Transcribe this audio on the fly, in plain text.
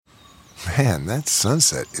Man, that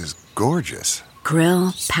sunset is gorgeous.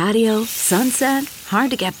 Grill, patio, sunset.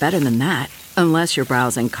 Hard to get better than that. Unless you're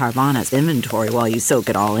browsing Carvana's inventory while you soak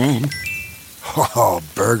it all in. Oh,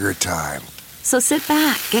 burger time. So sit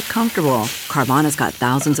back, get comfortable. Carvana's got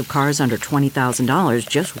thousands of cars under $20,000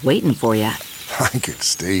 just waiting for you. I could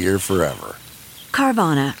stay here forever.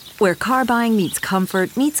 Carvana, where car buying meets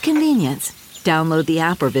comfort meets convenience. Download the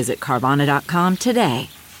app or visit Carvana.com today.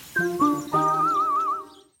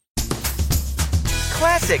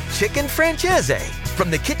 Classic Chicken Francese. From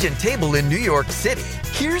the kitchen table in New York City,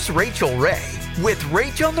 here's Rachel Ray with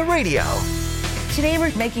Rach on the Radio. Today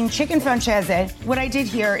we're making chicken francese. What I did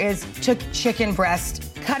here is took chicken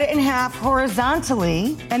breast, cut it in half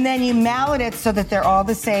horizontally, and then you mallet it so that they're all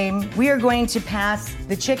the same. We are going to pass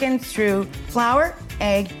the chicken through flour,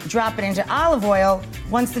 egg, drop it into olive oil.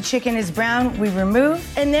 Once the chicken is brown, we remove,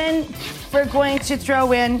 and then we're going to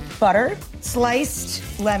throw in butter,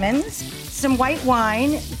 sliced lemons, some white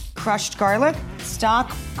wine, crushed garlic,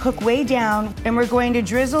 stock, cook way down, and we're going to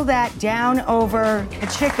drizzle that down over the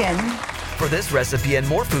chicken. For this recipe and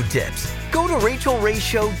more food tips, go to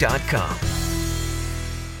RachelRayShow.com.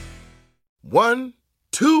 1,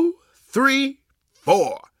 2, 3,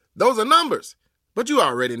 4. Those are numbers, but you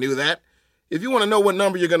already knew that. If you want to know what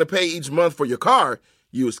number you're going to pay each month for your car,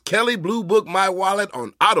 use Kelley Blue Book My Wallet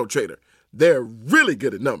on AutoTrader. They're really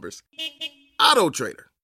good at numbers. AutoTrader.